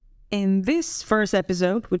In this first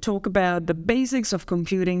episode, we talk about the basics of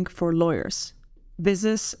computing for lawyers. This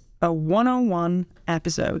is a one-on-one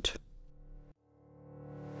episode.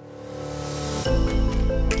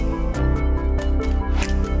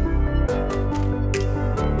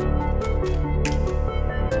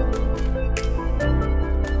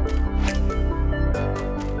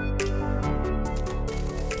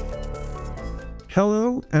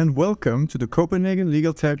 Hello and welcome to the Copenhagen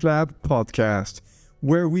Legal Tech Lab podcast,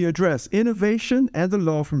 where we address innovation and the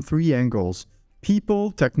law from three angles: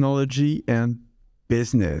 people, technology, and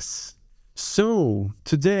business. So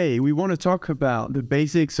today we want to talk about the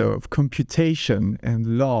basics of computation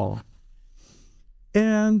and law.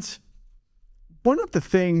 And one of the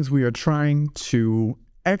things we are trying to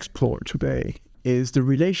explore today is the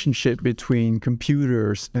relationship between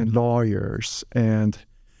computers and lawyers, and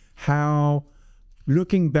how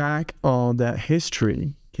looking back on that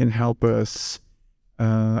history can help us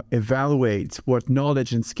evaluate what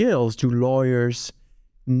knowledge and skills do lawyers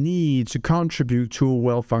need to contribute to a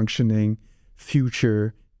well-functioning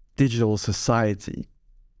future digital society.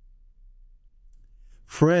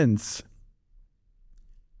 Friends,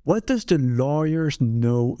 what does the lawyers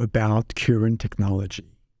know about current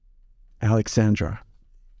technology? Alexandra.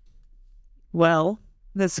 Well,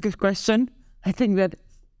 that's a good question. I think that,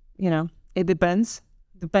 it depends,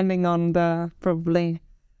 depending on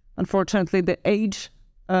unfortunately, the age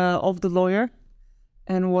of the lawyer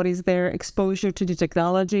and what is their exposure to the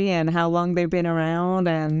technology and how long they've been around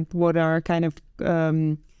and what are kind of,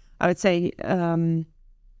 I would say,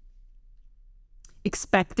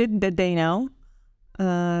 expected that they know.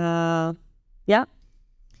 Yeah.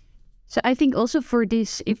 So I think also for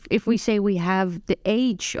this, if we say we have the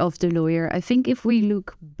age of the lawyer, I think if we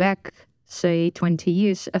look back, say 20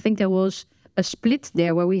 years, I think there was a split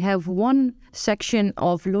there where we have one section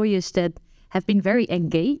of lawyers that have been very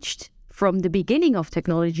engaged from the beginning of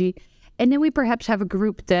technology, and then we perhaps have a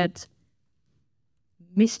group that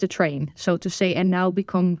missed the train, so to say, and now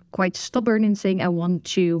become quite stubborn in saying, I want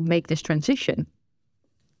to make this transition.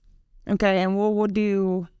 Okay, and what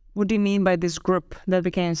do you mean by this group that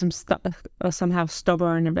became somehow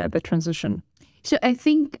stubborn about the transition? So I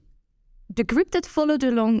think the group that followed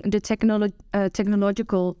along the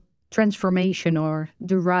technological transformation or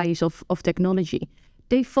the rise of technology,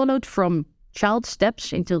 they followed from child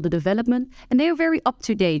steps until the development, and they are very up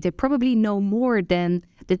to date. They probably know more than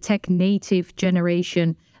the tech native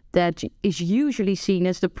generation that is usually seen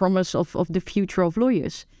as the promise of the future of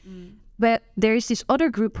lawyers. But there is this other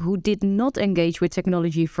group who did not engage with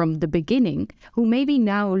technology from the beginning, who maybe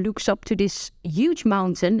now looks up to this huge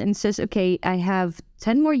mountain and says, okay, I have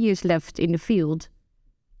 10 more years left in the field.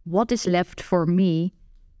 What is left for me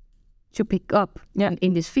to pick up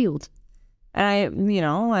in this field?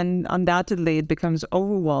 And undoubtedly it becomes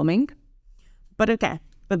overwhelming. But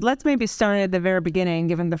let's maybe start at the very beginning,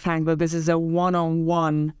 given the fact that this is a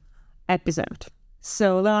one-on-one episode.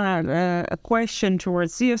 So, Léonard, a question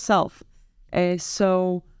towards yourself.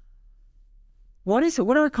 So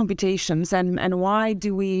what are computations and why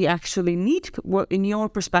do we actually need, in your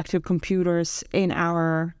perspective, computers in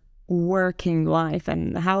our working life?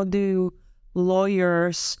 And how do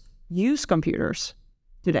lawyers use computers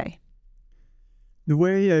today? The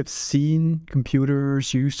way I've seen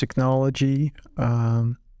computers use technology,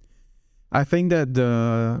 I think that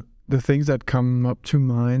the things that come up to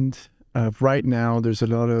mind right now, there's a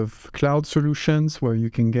lot of cloud solutions where you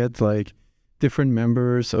can get like different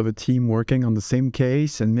members of a team working on the same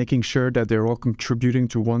case and making sure that they're all contributing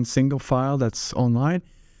to one single file that's online,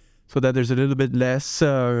 so that there's a little bit less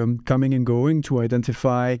coming and going to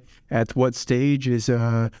identify at what stage is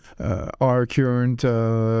our current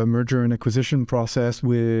merger and acquisition process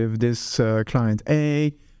with this client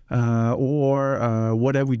A, or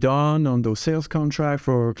what have we done on those sales contracts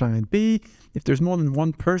for client B. If there's more than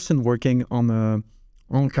one person working on a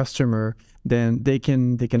customer, then they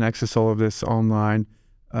can access all of this online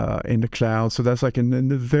in the cloud. So that's like in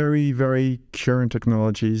the very, very current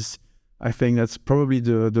technologies. I think that's probably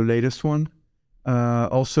the latest one.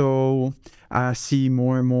 Also, I see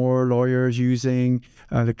more and more lawyers using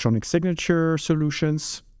electronic signature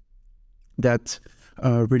solutions that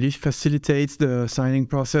really facilitates the signing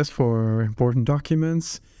process for important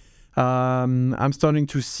documents. I'm starting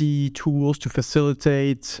to see tools to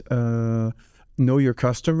facilitate know your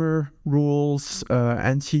customer rules,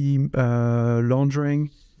 anti-laundering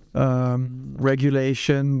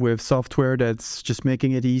regulation with software that's just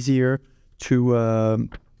making it easier to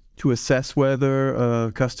assess whether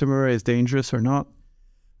a customer is dangerous or not.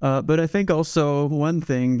 But I think also one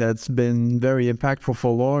thing that's been very impactful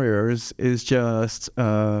for lawyers is just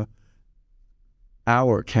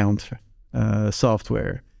hour count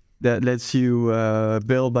software that lets you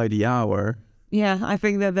bill by the hour. Yeah, I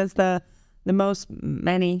think that that's the most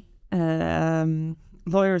many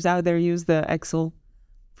lawyers out there use the Excel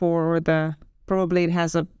for the, probably it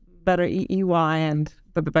has a better UI, and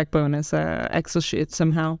but the backbone is a Excel sheet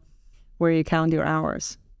somehow where you count your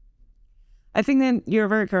hours. I think that you're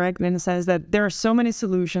very correct in the sense that there are so many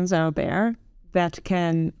solutions out there that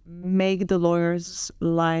can make the lawyer's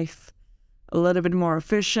life a little bit more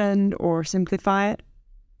efficient or simplify it.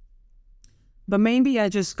 But maybe I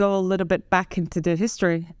just go a little bit back into the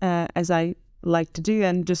history, as I like to do,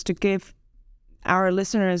 and just to give our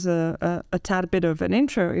listeners a tad bit of an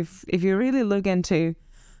intro. If you really look into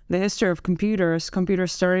the history of computers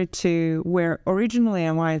started to, where originally,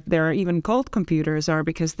 and why they're even called computers, are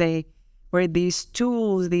because they were these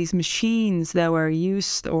tools, these machines that were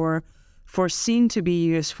used or foreseen to be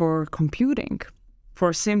used for computing,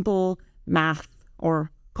 for simple math or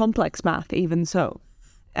complex math, even so.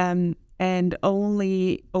 And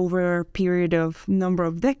only over a period of number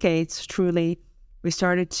of decades, truly, we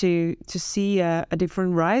started to see a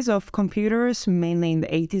different rise of computers, mainly in the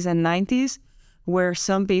 80s and 90s, where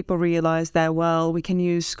some people realized that, well, we can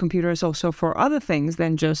use computers also for other things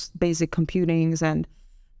than just basic computings, and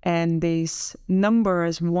these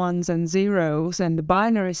numbers, ones and zeros, and the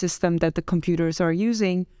binary system that the computers are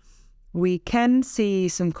using, we can see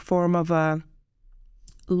some form of a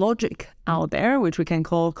logic out there, which we can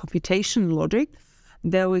call computation logic,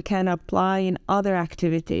 that we can apply in other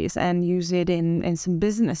activities and use it in some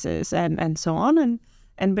businesses and so on.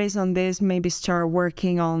 And based on this, maybe start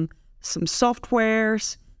working on some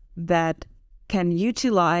softwares that can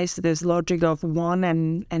utilize this logic of one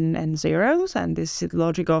and zeros, and this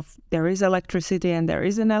logic of there is electricity and there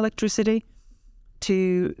isn't electricity,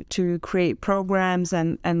 to create programs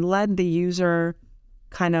and let the user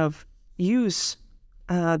kind of use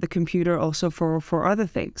the computer also for other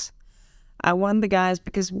things. I want the guys,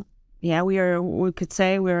 because we could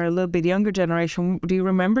say we're a little bit younger generation. Do you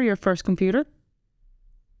remember your first computer?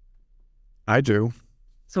 I do.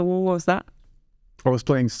 So what was that? I was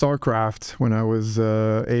playing StarCraft when I was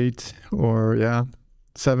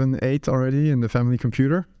 7, 8 already in the family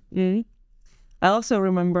computer. Mm-hmm. I also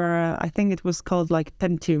remember, I think it was called like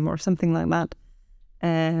Pentium or something like that.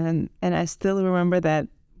 And I still remember that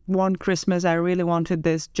one Christmas I really wanted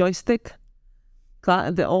this joystick.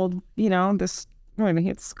 The old, it's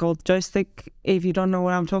called joystick. If you don't know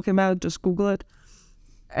what I'm talking about, just Google it.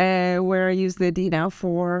 Where I used it,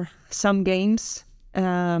 for some games,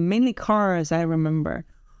 mainly cars, I remember.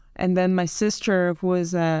 And then my sister, who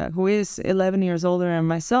is 11 years older than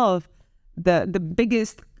myself, the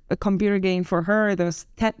biggest computer game for her was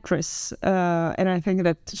Tetris. And I think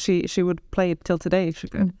that she would play it till today if she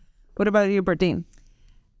could. What about you, Berdien?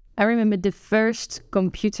 I remember the first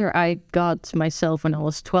computer I got myself when I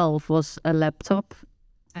was 12 was a laptop.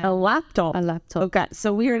 A laptop? A laptop. Okay,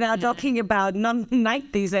 so we are now talking about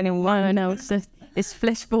non-90s anymore. No, it's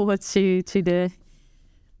flash forward to the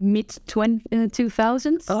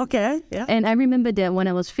mid-2000s. Okay, yeah. And I remember that when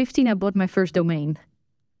I was 15, I bought my first domain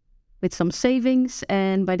with some savings.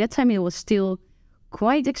 And by that time, it was still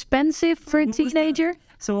quite expensive for a teenager.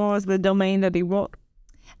 So what was the domain that you bought?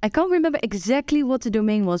 I can't remember exactly what the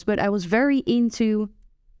domain was, but I was very into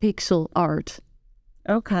pixel art.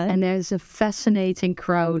 Okay. And there's a fascinating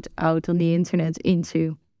crowd out on the internet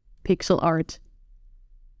into pixel art.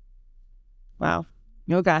 Wow.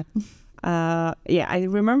 Okay. I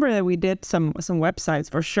remember that we did some websites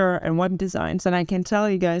for sure and web designs, and I can tell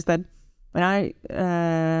you guys that when I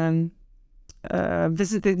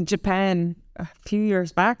visited Japan a few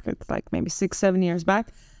years back, it's like maybe 6-7 years back,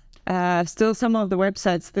 still some of the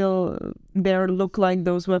websites there look like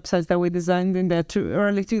those websites that we designed in the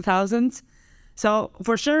early 2000s. So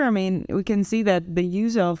for sure, we can see that the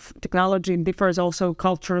use of technology differs also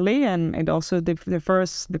culturally, and it also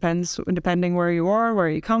depending where you are, where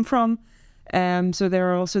you come from. So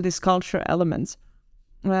there are also these cultural elements.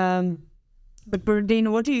 But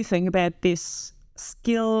Berdien, what do you think about these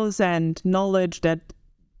skills and knowledge that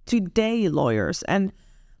today lawyers, and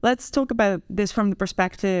let's talk about this from the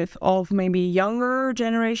perspective of maybe younger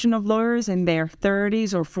generation of lawyers in their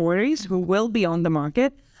 30s or 40s who will be on the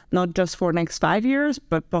market, not just for next 5 years,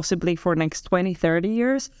 but possibly for next 20, 30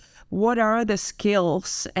 years. What are the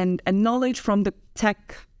skills and knowledge from the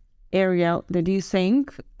tech area that you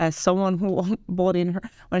think, as someone who bought in her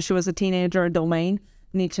when she was a teenager, a domain,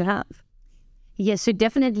 need to have? Yes, so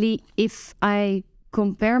definitely if I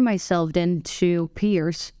compare myself then to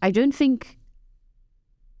peers, I don't think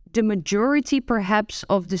the majority perhaps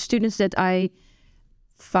of the students that I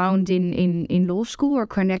found in law school or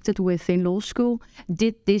connected with in law school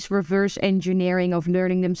did this reverse engineering of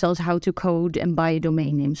learning themselves how to code and buy a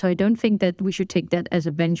domain name. So I don't think that we should take that as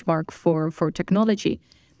a benchmark for technology.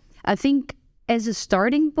 I think as a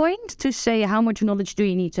starting point to say how much knowledge do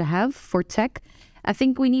you need to have for tech, I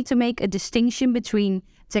think we need to make a distinction between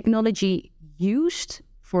technology used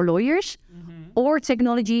for lawyers or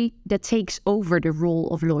technology that takes over the role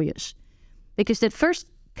of lawyers. Because that first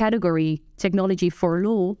category, technology for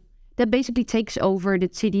law, that basically takes over the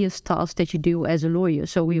tedious task that you do as a lawyer.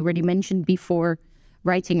 So we already mentioned before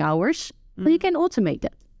writing hours, well, you can automate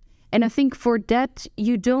that. And I think for that,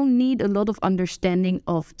 you don't need a lot of understanding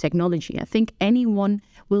of technology. I think anyone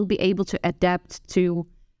will be able to adapt to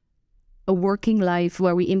a working life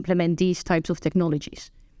where we implement these types of technologies.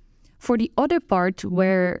 For the other part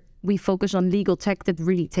where we focus on legal tech that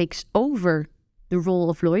really takes over the role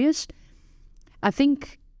of lawyers, I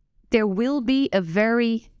think there will be a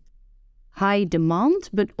very high demand,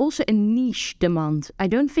 but also a niche demand. I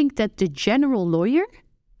don't think that the general lawyer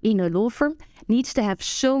in a law firm needs to have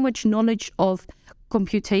so much knowledge of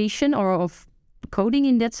computation or of coding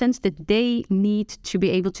in that sense that they need to be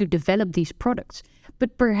able to develop these products.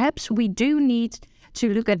 But perhaps we do need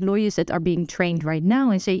to look at lawyers that are being trained right now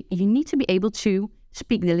and say, you need to be able to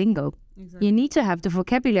speak the lingo. Exactly. You need to have the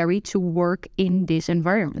vocabulary to work in this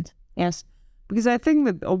environment. Yes, because I think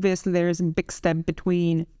that obviously there is a big step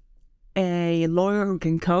between a lawyer who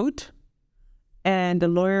can code and a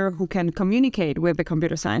lawyer who can communicate with the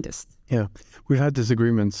computer scientist. Yeah, we've had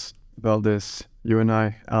disagreements about this, you and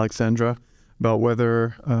I, Alexandra, about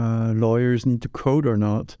whether lawyers need to code or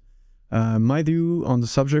not. My view on the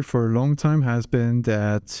subject for a long time has been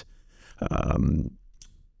that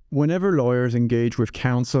whenever lawyers engage with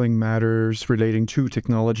counseling matters relating to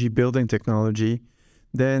technology, building technology,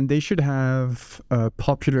 then they should have a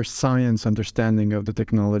popular science understanding of the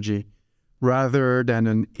technology rather than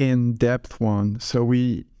an in-depth one. So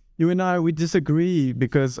you and I, we disagree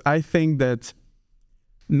because I think that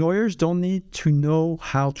lawyers don't need to know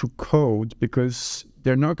how to code because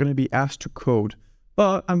they're not going to be asked to code.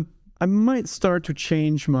 But I might start to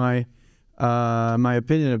change my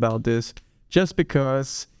opinion about this just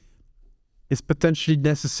because it's potentially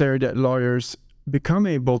necessary that lawyers become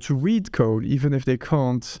able to read code, even if they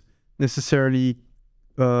can't necessarily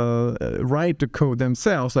write the code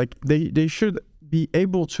themselves. Like they should be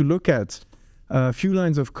able to look at a few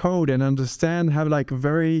lines of code and understand, have like a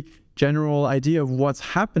very general idea of what's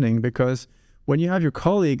happening. Because when you have your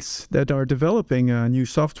colleagues that are developing a new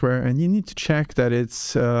software and you need to check that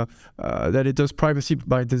it's that it does privacy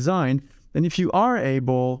by design, then if you are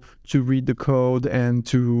able to read the code and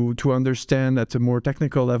to understand at a more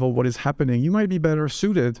technical level what is happening, you might be better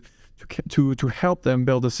suited to help them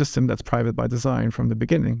build a system that's private by design from the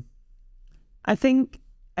beginning. I think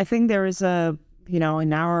there is a,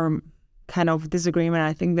 in our kind of disagreement,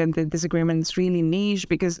 I think that the disagreement is really niche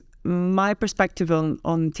because my perspective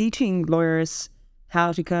on teaching lawyers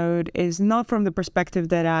how to code is not from the perspective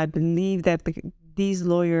that I believe that these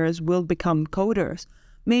lawyers will become coders.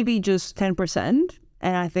 Maybe just 10%.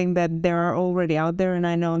 And I think that there are already out there, and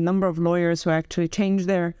I know a number of lawyers who actually changed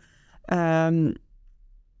their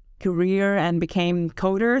career and became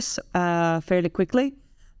coders fairly quickly.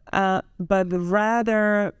 But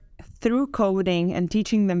rather through coding and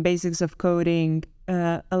teaching them basics of coding,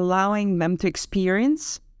 allowing them to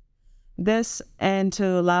experience this and to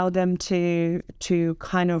allow them to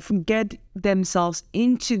kind of get themselves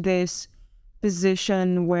into this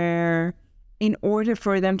position where, in order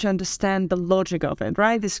for them to understand the logic of it,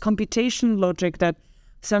 right? This computation logic that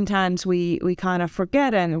sometimes we kind of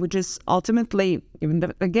forget, and which is ultimately,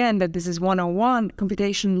 again, that this is 101,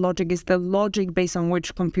 computation logic is the logic based on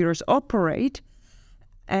which computers operate,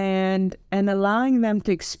 and allowing them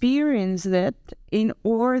to experience that in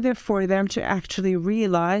order for them to actually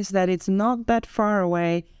realize that it's not that far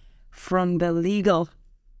away from the legal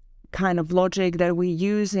kind of logic that we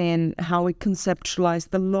use in how we conceptualize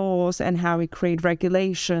the laws and how we create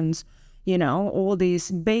regulations, all these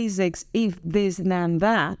basics, if this, then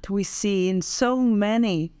that, we see in so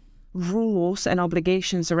many rules and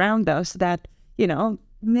obligations around us that,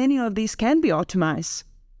 many of these can be optimized.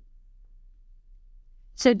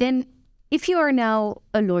 So then, if you are now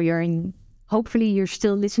a lawyer and hopefully you're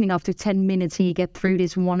still listening after 10 minutes and you get through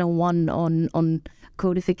this 101 on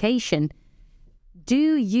codification,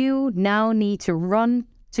 do you now need to run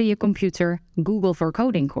to your computer, Google for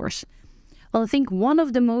coding course? Well, I think one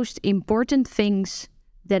of the most important things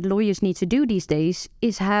that lawyers need to do these days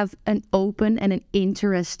is have an open and an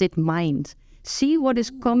interested mind. See what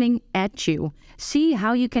is coming at you. See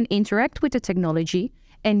how you can interact with the technology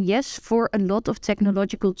And yes, for a lot of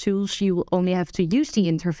technological tools, you will only have to use the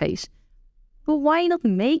interface. But why not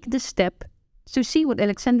make the step to see what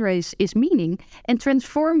Alexandra is meaning and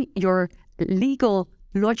transform your legal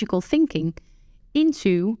logical thinking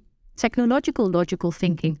into technological logical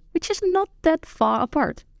thinking, which is not that far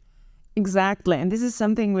apart. Exactly. And this is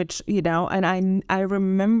something which, and I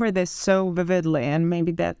remember this so vividly, and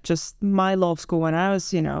maybe that just my law school when I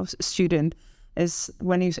was, a student, is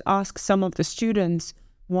when you ask some of the students,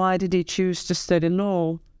 why did they choose to study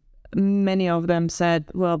law? Many of them said,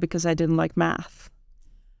 well, because I didn't like math,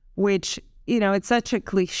 which, it's such a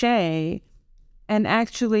cliche. And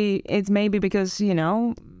actually, it's maybe because,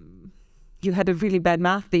 you had a really bad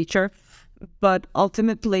math teacher. But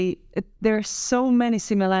ultimately, there are so many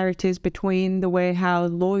similarities between the way how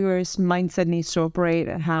lawyers' mindset needs to operate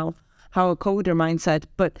and how a coder mindset.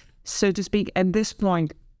 But so to speak, at this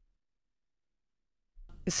point,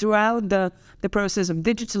 throughout the process of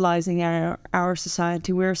digitalizing our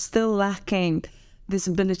society, we're still lacking this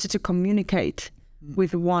ability to communicate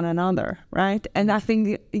with one another, right? And I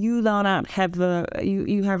think you, Léonard,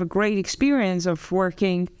 you have a great experience of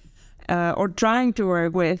working or trying to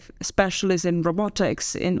work with specialists in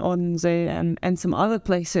robotics in Odense and some other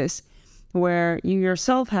places where you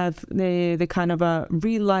yourself have the kind of a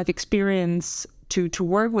real life experience to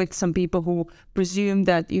work with some people who presume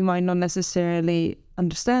that you might not necessarily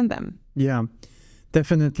understand them. Yeah,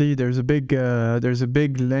 definitely. There's a big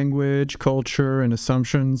language, culture, and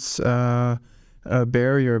assumptions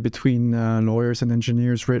barrier between lawyers and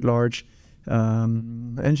engineers writ large.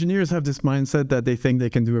 Engineers have this mindset that they think they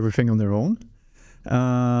can do everything on their own.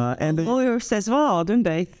 And lawyers as well, don't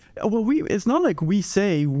they? Well, it's not like we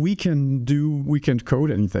say we can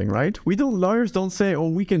code anything, right? Lawyers don't say, oh,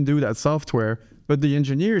 we can do that software. But the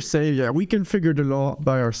engineers say, yeah, we can figure the law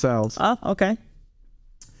by ourselves. Oh, okay.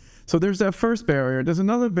 So there's that first barrier. There's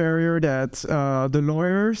another barrier that the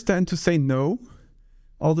lawyers tend to say no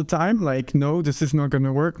all the time. Like, no, this is not going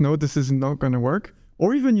to work. No, this is not going to work.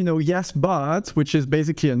 Or even, yes, but, which is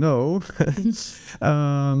basically a no.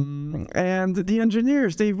 And the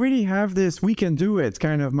engineers, they really have this we can do it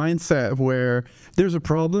kind of mindset where there's a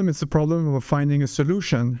problem. It's a problem of finding a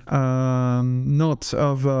solution, not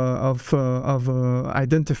of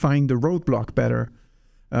identifying the roadblock better,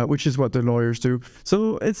 which is what the lawyers do.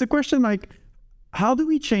 So it's a question like, how do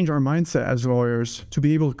we change our mindset as lawyers to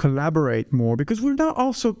be able to collaborate more? Because we're not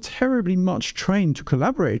also terribly much trained to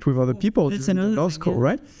collaborate with other people in law school,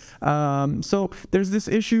 right? So there's this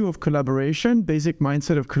issue of collaboration, basic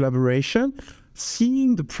mindset of collaboration,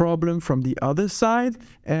 seeing the problem from the other side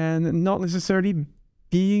and not necessarily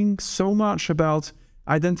being so much about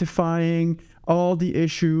identifying all the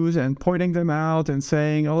issues and pointing them out and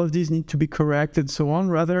saying all of these need to be corrected and so on.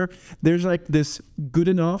 Rather, there's like this good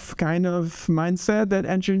enough kind of mindset that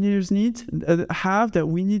engineers have that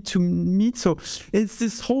we need to meet. So it's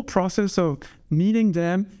this whole process of meeting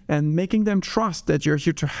them and making them trust that you're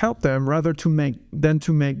here to help them rather than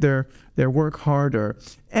to make their work harder.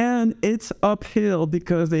 And it's uphill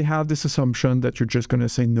because they have this assumption that you're just going to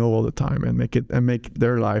say no all the time and make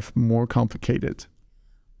their life more complicated.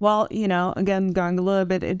 Well, again, going a little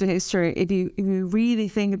bit into history, if you really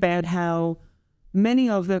think about how many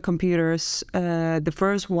of the computers, the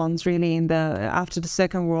first ones really after the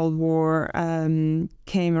Second World War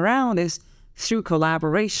came around, is through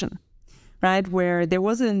collaboration, right? Where there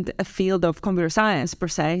wasn't a field of computer science per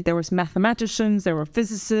se. There was mathematicians, there were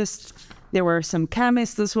physicists, there were some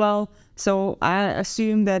chemists as well. So I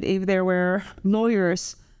assume that if there were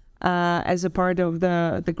lawyers as a part of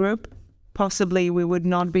the group, possibly we would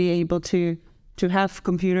not be able to have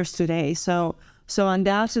computers today. So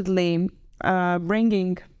undoubtedly,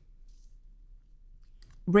 bringing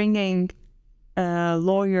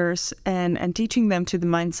lawyers and teaching them to the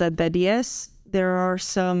mindset that yes, there are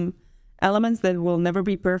some elements that will never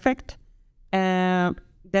be perfect.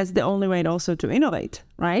 That's the only way also to innovate,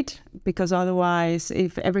 right? Because otherwise,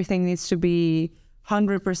 if everything needs to be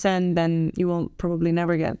 100%, then you will probably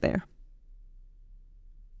never get there.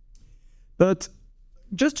 But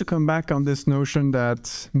just to come back on this notion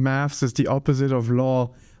that maths is the opposite of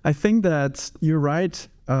law, I think that you're right.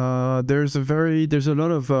 There's a lot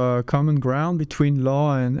of common ground between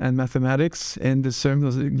law and mathematics in the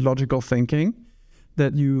terms of logical thinking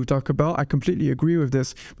that you talk about. I completely agree with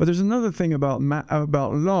this. But there's another thing about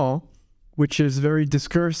law, which is very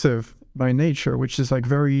discursive by nature, which is like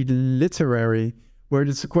very literary, where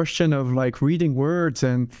it's a question of like reading words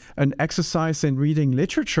and an exercise in reading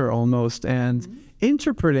literature almost, and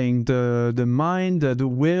interpreting the mind, the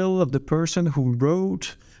will of the person who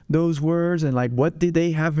wrote those words and like what did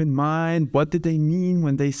they have in mind, what did they mean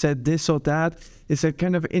when they said this or that. It's a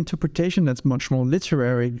kind of interpretation that's much more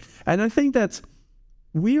literary. And I think that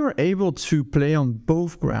we are able to play on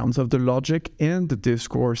both grounds of the logic and the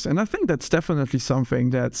discourse. And I think that's definitely something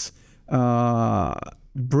that's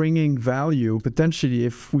bringing value potentially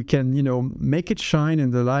if we can, make it shine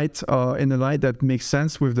in the light that makes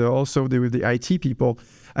sense with the IT people.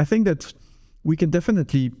 I think that we can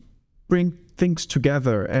definitely bring things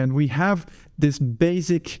together, and we have this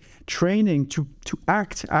basic training to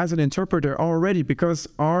act as an interpreter already, because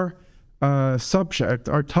our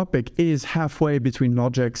our topic is halfway between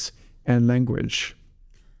logics and language.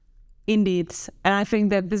 Indeed. And I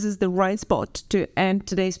think that this is the right spot to end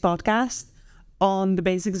today's podcast on the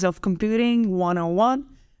basics of computing 101.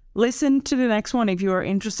 Listen to the next one if you are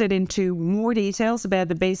interested into more details about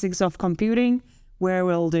the basics of computing, where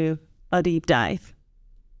we'll do a deep dive.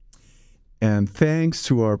 And thanks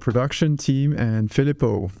to our production team and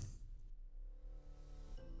Filippo.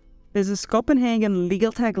 This is Copenhagen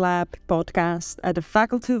Legal Tech Lab podcast at the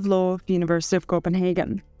Faculty of Law of the University of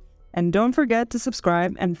Copenhagen. And don't forget to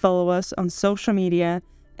subscribe and follow us on social media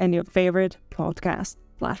and your favorite podcast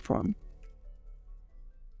platform.